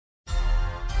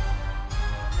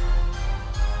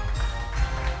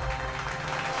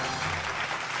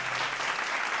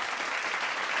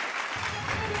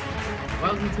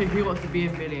Welcome to Who Wants to Be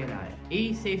a Millionaire,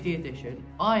 E-Safety Edition.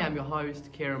 I am your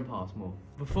host, Kieran Passmore.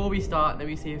 Before we start, let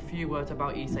me say a few words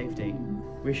about e-safety.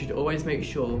 We should always make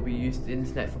sure we use the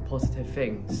internet for positive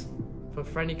things, for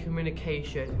friendly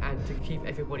communication and to keep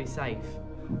everybody safe.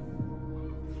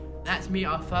 Let's meet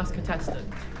our first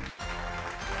contestant.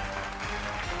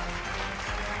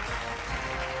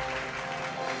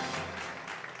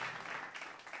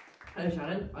 Hello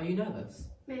Shannon, are you nervous?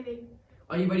 Maybe.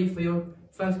 Are you ready for your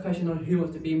first question on Who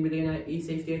Wants to Be a Millionaire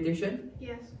E-Safety Edition?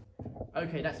 Yes.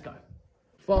 Okay, let's go.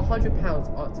 For £100 to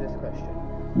answer this question,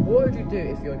 what would you do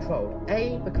if you're a troll?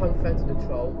 A. Become friends with the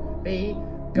troll. B.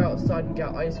 Go outside and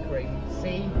get ice cream.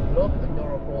 C. Log a no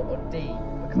report. Or D.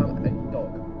 Become a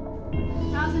dog.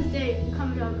 Answer D.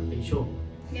 Become a dog. Are you sure?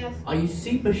 Yes. Are you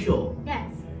super sure?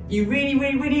 Yes. You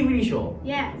really sure?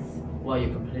 Yes. Well,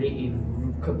 you're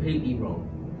completely wrong.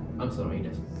 I'm sorry,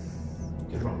 that's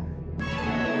just wrong.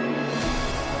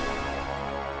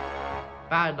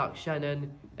 Bad luck,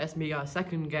 Shannon. Let's meet our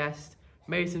second guest,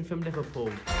 Mason from Liverpool.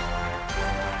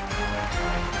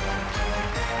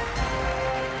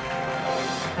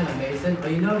 Hello, Mason. Are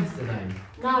you nervous today?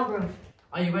 Nah, bro.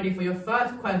 Are you ready for your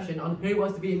first question on Who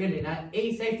Wants to Be a Millionaire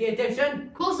E-Safety Edition?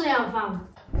 Of course I am, fam.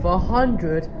 For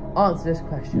 100, answer this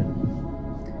question.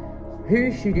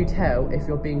 Who should you tell if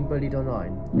you're being bullied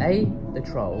online? A. The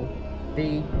troll.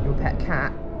 B. Your pet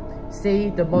cat. C.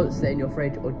 The monster in your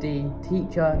fridge. Or D.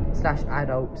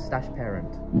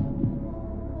 Teacher/adult/parent.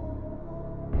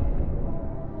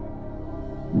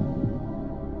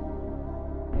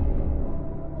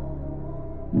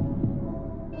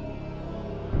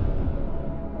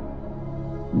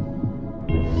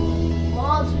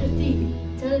 My answer is D.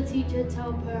 Tell the teacher,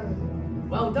 tell parent.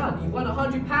 Well done, you won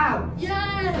 £100.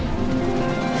 Yes!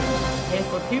 Here's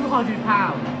for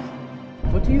 £200.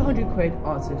 For 200 quid,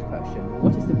 answer this question.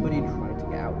 What is the bully trying to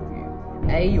get out of you?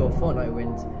 A. Your Fortnite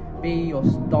wins. B. Your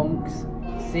stonks.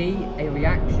 C. A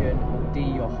reaction. Or D.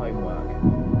 Your homework. Do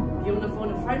you want to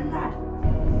phone a friend, lad?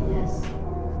 Yes.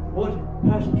 What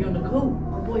person do you want to call?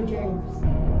 My boy James.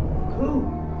 Cool.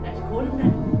 Let's call him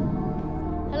then.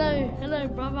 Hello,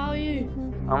 bruv, how are you?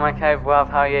 I'm okay, bruv,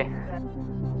 how are you?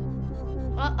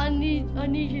 I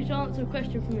need you to answer a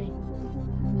question for me.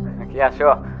 Okay, yeah,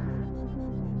 sure.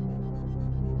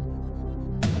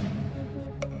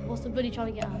 What's the bully trying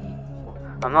to get out of you?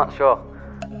 I'm not sure.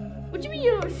 What do you mean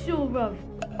you're not sure, bruv?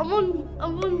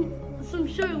 I'm on some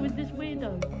show with this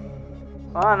weirdo.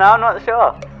 Oh no, I'm not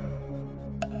sure.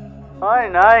 I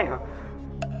don't know.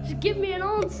 Just give me an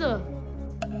answer.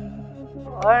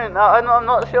 I don't know, I'm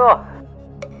not sure.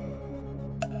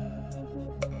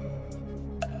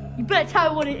 You better tell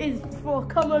me what it is before I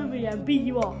come over here and beat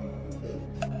you up.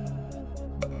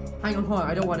 Hang on,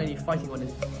 I don't want any fighting on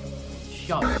this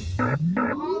show. My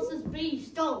answer's B,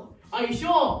 stop. Are you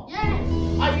sure? Yes.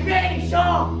 Are you really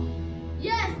sure?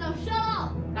 Yes, now shut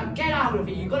up. Now get out of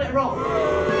here, you got it wrong.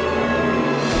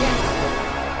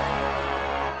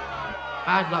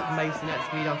 Bad luck, Mason. Let's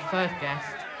meet our first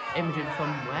guest, Imogen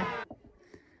from where?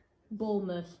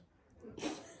 Bournemouth.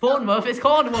 Bournemouth, it's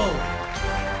Cornwall.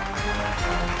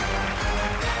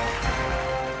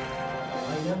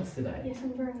 Are you nervous today? Yes,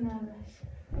 I'm very nervous.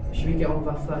 Should we get on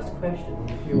with our first question?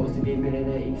 Who Wants to Be a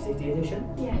Millionaire E-Safety Edition?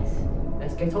 Yes.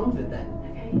 Let's get on with it then.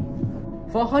 Okay.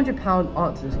 For £100,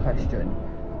 answer this question.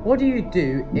 What do you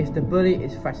do if the bully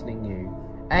is threatening you?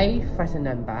 A. Threaten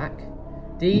them back.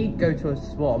 D. Go to a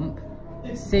swamp.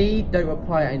 C. Don't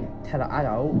reply and tell an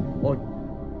adult. Or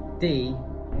D.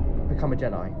 Become a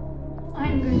Jedi. I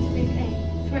am going to make A.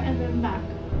 Threaten them back.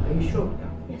 Are you sure about that?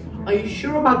 Yes, I'm Are very you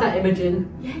sure about that, Imogen?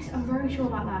 Yes, I'm very sure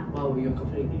about that. Well, you're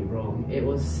completely wrong. It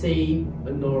was C.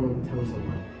 Ignore and tell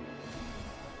someone.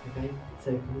 Okay,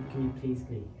 so can you please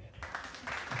leave?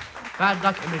 Bad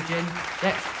luck, Imogen.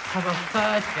 Let's have our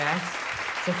third guest,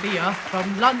 Sophia from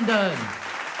London.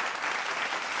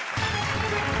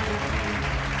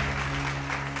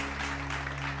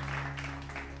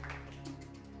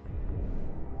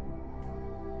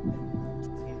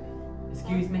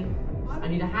 Excuse me? I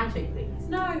need a handshake, please.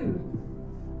 No!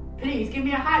 Please, give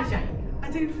me a handshake. I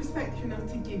don't respect you enough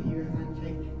to give you a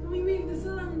handshake. Can we move this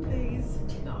along, please?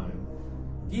 No.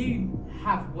 You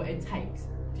have what it takes.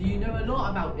 Do you know a lot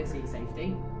about this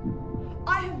e-safety?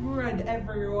 I have read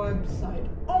every website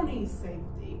on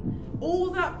e-safety. All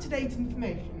the up-to-date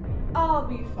information. I'll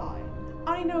be fine.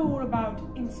 I know all about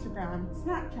Instagram,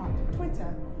 Snapchat,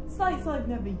 Twitter, sites I've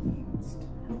never used.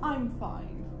 I'm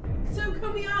fine. So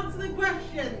can we answer the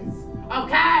questions?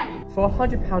 Okay! For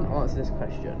 £100, answer this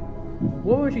question.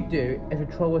 What would you do if a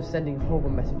troll was sending horrible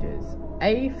messages?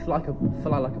 A. Fly like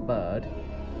a bird.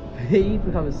 B.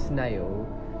 Become a snail.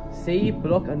 C.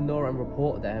 Block, ignore and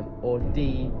report them. Or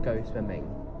D. Go swimming.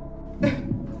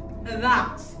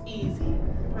 That's easy.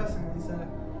 Personally, sir.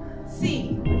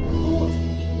 C. Report,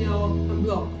 ignore, and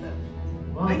block them.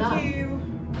 Well Thank done. you.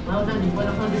 Well done, you've won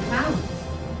 £100.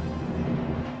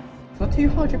 For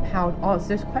 £200, answer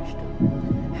this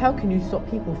question. How can you stop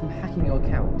people from hacking your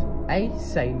account? A.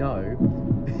 Say no.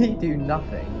 B. Do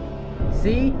nothing.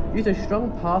 C. Use a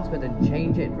strong password and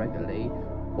change it regularly.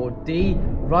 Or D.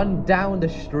 Run down the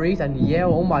street and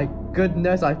yell, oh my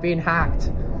goodness, I've been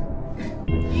hacked.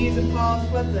 Use a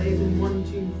password that isn't 1,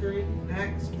 2, 3.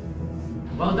 Next.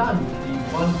 Well done. You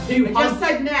won £200. I just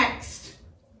said next.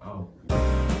 Oh.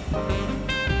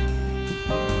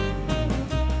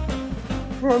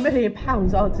 For £1 million,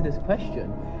 answer this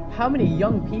question. How many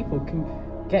young people can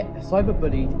get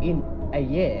cyberbullied in a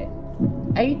year?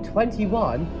 A.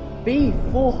 21, B.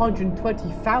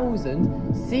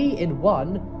 420,000, C. in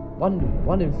 1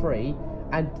 in 3,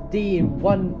 and D. in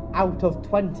 1 out of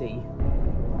 20.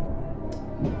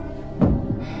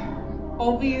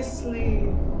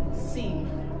 Obviously, C.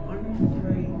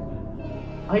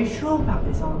 1, 3. Are you sure about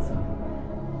this answer?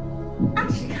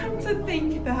 Actually, come to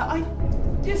think of that, I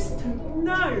just don't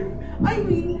know. I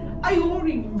mean, I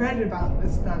already read about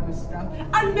this type of stuff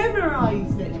and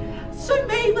memorized it, so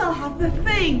maybe I'll have to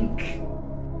think.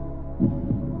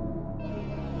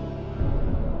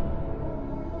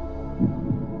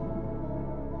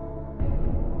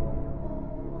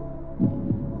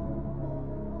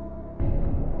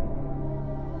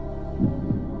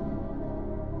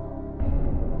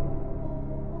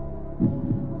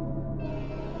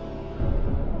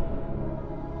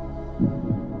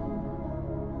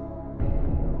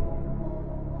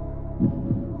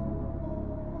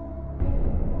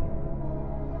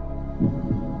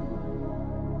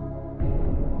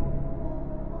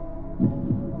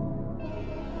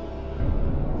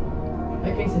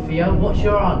 Okay, Sophia, what's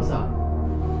your answer?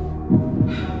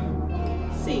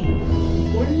 C.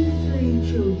 1 in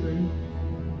 3 children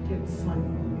get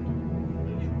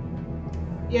cyberbullied.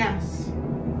 Yes.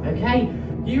 Okay,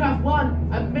 you have won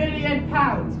 £1 million.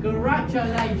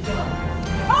 Congratulations.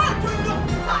 Ah, do not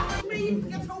touch me!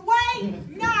 Get away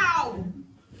now!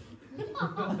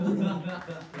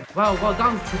 Well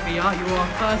done, Sophia. You are our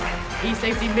first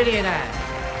eSafety millionaire.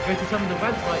 Go to some of the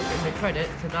websites in the credits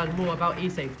to learn more about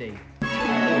eSafety.